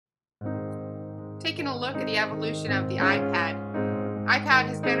taking a look at the evolution of the iPad. iPad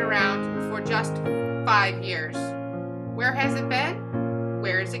has been around for just 5 years. Where has it been?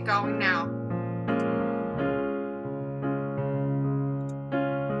 Where is it going now?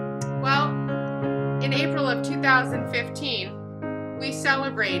 Well, in April of 2015, we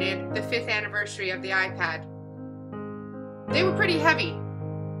celebrated the 5th anniversary of the iPad. They were pretty heavy,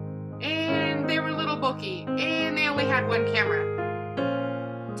 and they were a little bulky, and they only had one camera.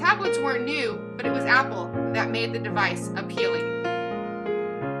 Tablets weren't new, but it was Apple that made the device appealing.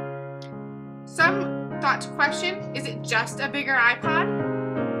 Some thought to question, is it just a bigger iPod?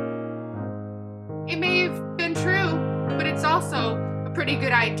 It may have been true, but it's also a pretty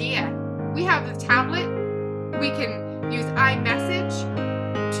good idea. We have the tablet, we can use iMessage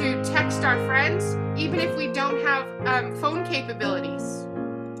to text our friends, even if we don't have phone capabilities.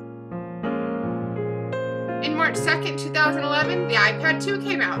 In March 2nd, 2011, the iPad 2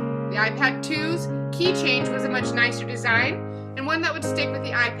 came out. The iPad 2's key change was a much nicer design and one that would stick with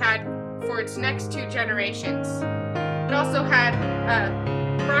the iPad for its next 2 generations. It also had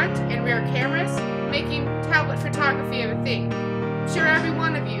front and rear cameras, making tablet photography a thing. I'm sure every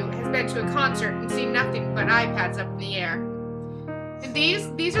one of you has been to a concert and seen nothing but iPads up in the air. And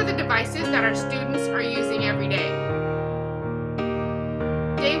these are the devices that our students are using every day.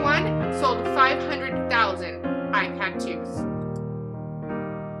 Day 1 sold 500,000 iPad 2s.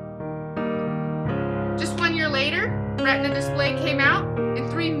 Just 1 year later, Retina display came out and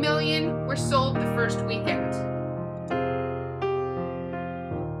 3 million were sold the first weekend.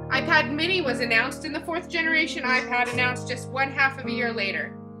 iPad mini was announced and the 4th generation iPad announced just 1/2 of a year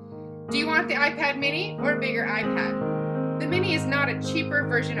later. Do you want the iPad mini or a bigger iPad? The mini is not a cheaper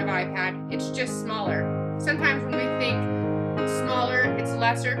version of iPad, it's just smaller. Sometimes when we think it's smaller, it's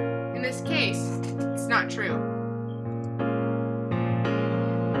lesser. In this case, it's not true.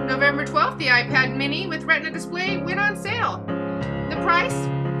 November 12th, the iPad mini with Retina display went on sale. The price,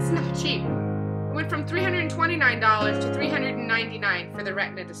 it's not cheap. It went from $329 to $399 for the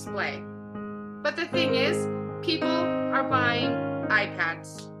Retina display. But the thing is, people are buying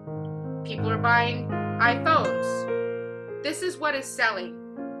iPads. People are buying iPhones. This is what is selling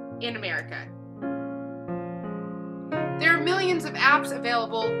in America. There are millions of apps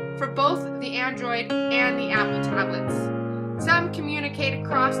available for both the Android and the Apple tablets. Some communicate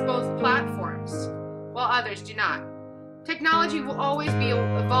across both platforms, while others do not. Technology will always be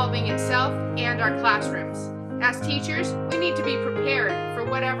evolving itself and our classrooms. As teachers, we need to be prepared for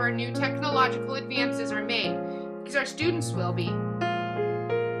whatever new technological advances are made, because our students will be.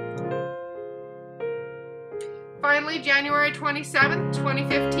 Finally, January 27th,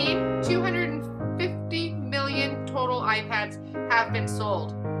 2015, 250 million total iPads have been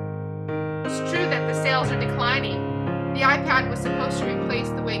sold. It's true that the sales are declining. The iPad was supposed to replace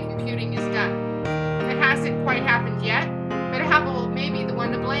the way computing is done. It hasn't quite happened yet, but Apple may be the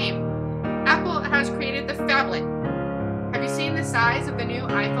one to blame. Apple has created the phablet. Have you seen the size of the new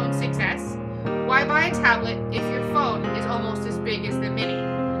iPhone 6s? Why buy a tablet if your phone is almost as big as the mini?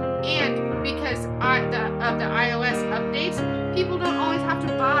 And because of the iOS updates, people don't always have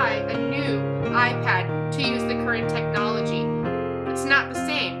to buy a new iPad to use the current technology. It's not the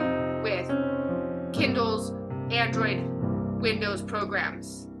same with Kindle's Android Windows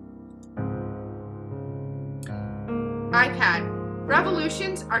programs. iPad.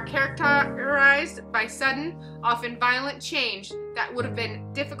 Revolutions are characterized by sudden, often violent change that would have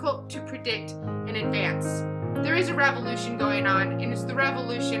been difficult to predict in advance. There is a revolution going on, and it's the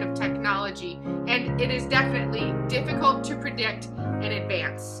revolution of technology, and it is definitely difficult to predict in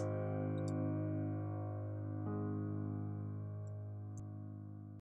advance.